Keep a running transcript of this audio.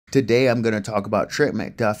Today, I'm going to talk about Trent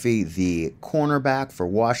McDuffie, the cornerback for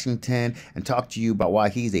Washington, and talk to you about why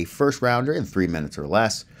he's a first rounder in 3 minutes or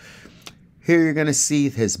less. Here, you're going to see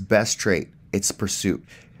his best trait. It's pursuit.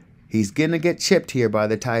 He's going to get chipped here by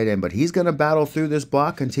the tight end, but he's going to battle through this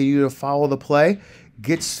block, continue to follow the play,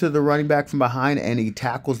 gets to the running back from behind, and he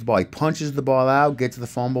tackles the ball. He punches the ball out, gets the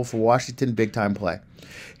fumble for Washington, big-time play.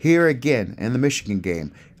 Here again, in the Michigan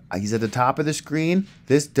game, he's at the top of the screen.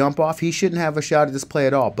 This dump off, he shouldn't have a shot at this play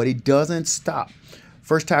at all, but he doesn't stop.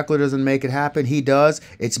 First tackler doesn't make it happen. He does.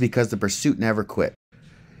 It's because the pursuit never quit.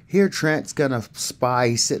 Here, Trent's going to spy.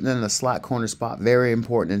 He's sitting in the slot corner spot. Very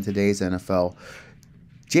important in today's NFL.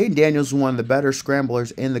 Jaden Daniels is one of the better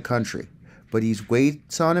scramblers in the country, but he's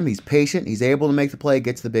waits on him. He's patient. He's able to make the play,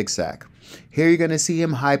 gets the big sack. Here you're going to see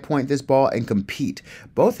him high point this ball and compete.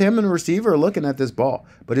 Both him and the receiver are looking at this ball,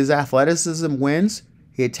 but his athleticism wins.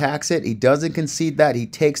 He attacks it. He doesn't concede that. He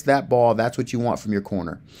takes that ball. That's what you want from your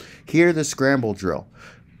corner. Here, the scramble drill.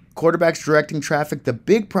 Quarterbacks directing traffic. The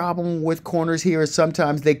big problem with corners here is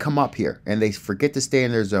sometimes they come up here and they forget to stay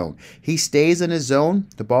in their zone. He stays in his zone.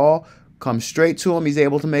 The ball comes straight to him. He's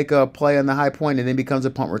able to make a play on the high point and then becomes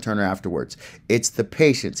a punt returner afterwards. It's the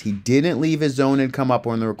patience. He didn't leave his zone and come up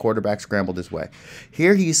when the quarterback scrambled his way.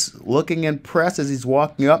 Here he's looking in press as he's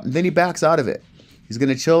walking up, and then he backs out of it. He's going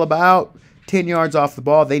to chill about 10 yards off the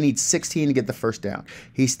ball. They need 16 to get the first down.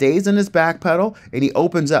 He stays in his back pedal and he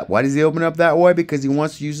opens up. Why does he open up that way? Because he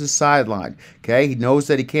wants to use the sideline. Okay, he knows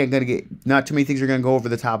that he can't gonna get, not too many things are gonna go over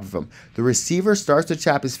the top of him. The receiver starts to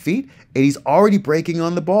chop his feet and he's already breaking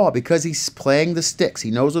on the ball because he's playing the sticks.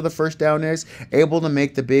 He knows where the first down is, able to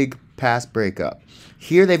make the big pass breakup.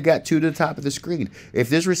 Here they've got two to the top of the screen. If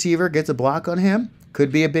this receiver gets a block on him,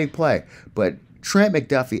 could be a big play. But Trent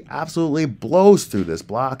McDuffie absolutely blows through this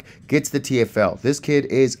block, gets the TFL. This kid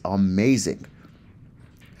is amazing.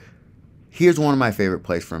 Here's one of my favorite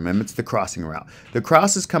plays from him. It's the crossing route. The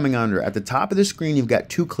cross is coming under. At the top of the screen, you've got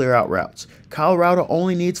two clear out routes. Colorado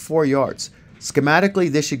only needs 4 yards.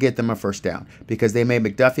 Schematically, this should get them a first down because they made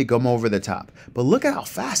McDuffie go over the top. But look at how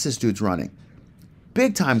fast this dude's running.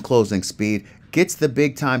 Big time closing speed. Gets the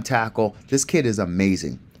big time tackle. This kid is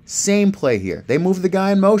amazing. Same play here. They move the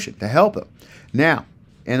guy in motion to help him. Now,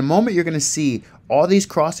 in a moment, you're going to see all these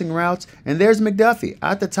crossing routes, and there's McDuffie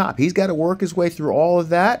at the top. He's got to work his way through all of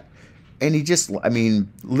that, and he just,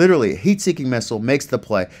 literally, a heat-seeking missile makes the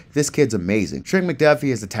play. This kid's amazing. Trent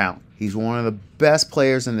McDuffie is a talent. He's one of the best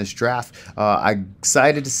players in this draft. I'm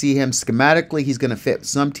excited to see him. Schematically, he's going to fit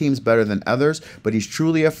some teams better than others, but he's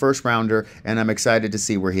truly a first-rounder, and I'm excited to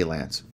see where he lands.